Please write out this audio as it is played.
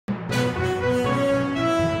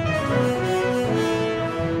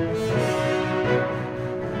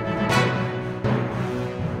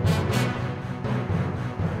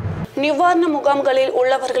நிவாரண முகாம்களில்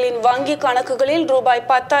உள்ளவர்களின் வங்கி கணக்குகளில் ரூபாய்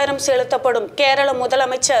 10,000 செலுத்தப்படும் கேரள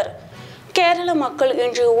முதலமைச்சர். கேரள மக்கள்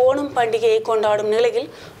இன்று ஓணம் பண்டிகையை கொண்டாடும் நிலையில்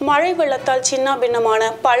மழை வெள்ளத்தால் சின்னாபின்னமான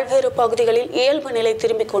பல்வேறு பகுதிகளில் இயல்பு நிலை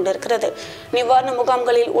திரும்பிக் கொண்டிருக்கிறது. நிவாரண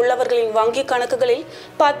முகாம்களில் உள்ளவர்களின் வங்கி கணக்குகளில்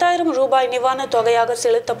 10,000 ரூபாய் நிவாரண தொகையாக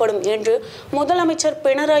செலுத்தப்படும் என்று முதலமைச்சர்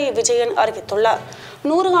பினராயி விஜயன் அறிவித்துள்ளார்.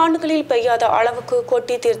 100 ஆண்டுகளில் பெய்யாத அளவுக்கு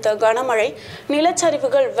கொட்டி தீர்த்த கனமழை,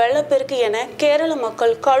 நிலச்சரிவுகள், வெள்ளப்பெருக்கு என கேரள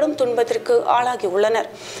மக்கள் கடும் துன்பத்திற்கு ஆளாகியுள்ளனர்.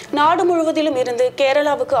 நாடு முழுவதிலும் இருந்து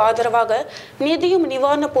கேரளாவுக்கு ஆதரவாக நிதியும்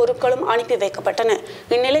நிவாரண பொருட்களும் அனுப்பி வைக்கப்பட்டன.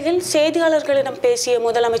 இந்நிலையில் செய்தியாளர்களிடம் பேசிய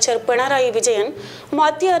முதலமைச்சர் பினராயி விஜயன்,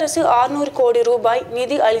 மத்திய அரசு 600 கோடி ரூபாய்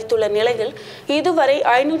நிதி அளித்துள்ள நிலையில் இதுவரை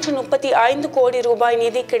 535 கோடி ரூபாய்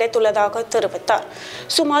நிதி கிடைத்துள்ளதாக தெரிவித்தார்.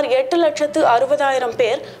 சுமார் 8,60,000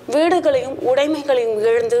 பேர் வீடுகளையும் உடைமைகளையும்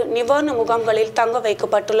இழந்து நிவாரண முகாம்களில் தங்க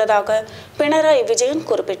வைக்கப்பட்டுள்ளதாக பினராயி விஜயன்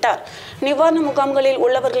குறிப்பிட்டார். நிவாரண முகாம்களில்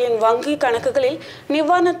உள்ளவர்களின் வங்கி கணக்குகளில்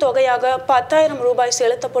நிவாரண தொகையாக 10,000 ரூபாய்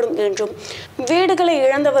செலுத்தப்படும் என்றும், வீடுகளை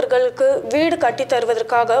இழந்தவர்களுக்கு வீடு கட்டித்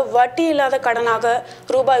தருவதற்காக வட்டி இல்லாத கடனாக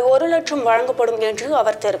ரூபாய் 1 லட்சம் வழங்கப்படும் என்று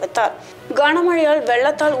அவர் தெரிவித்தார். கனமழையால்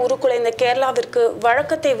வெள்ளத்தால் உருக்குலைந்த கேரளாவிற்கு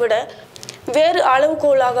வழக்கத்தை விட வேறு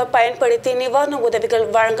அளவுகோலாக பயன்படுத்தி நிவாரண உதவிகள்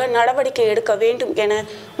வழங்க நடவடிக்கை எடுக்க வேண்டும் என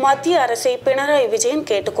மத்திய அரசை பினராயி விஜயன்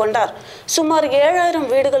கேட்டுக்கொண்டார். சுமார் 7,000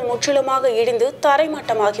 வீடுகள் முற்றிலுமாக இடிந்து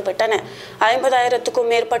தரைமட்டமாகிவிட்டன. 50,000க்கும்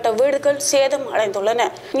மேற்பட்ட வீடுகள் சேதம் அடைந்துள்ளன.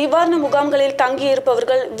 நிவாரண முகாம்களில்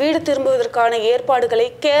தங்கியிருப்பவர்கள் வீடு திரும்புவதற்கான ஏற்பாடுகளை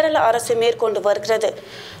கேரள அரசு மேற்கொண்டு வருகிறது.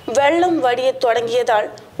 வெள்ளம் வடிய தொடங்கியதால்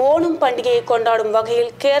ஓணம் பண்டிகையை கொண்டாடும்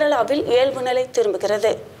வகையில் கேரளாவில் இயல்பு நிலை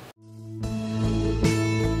திரும்புகிறது.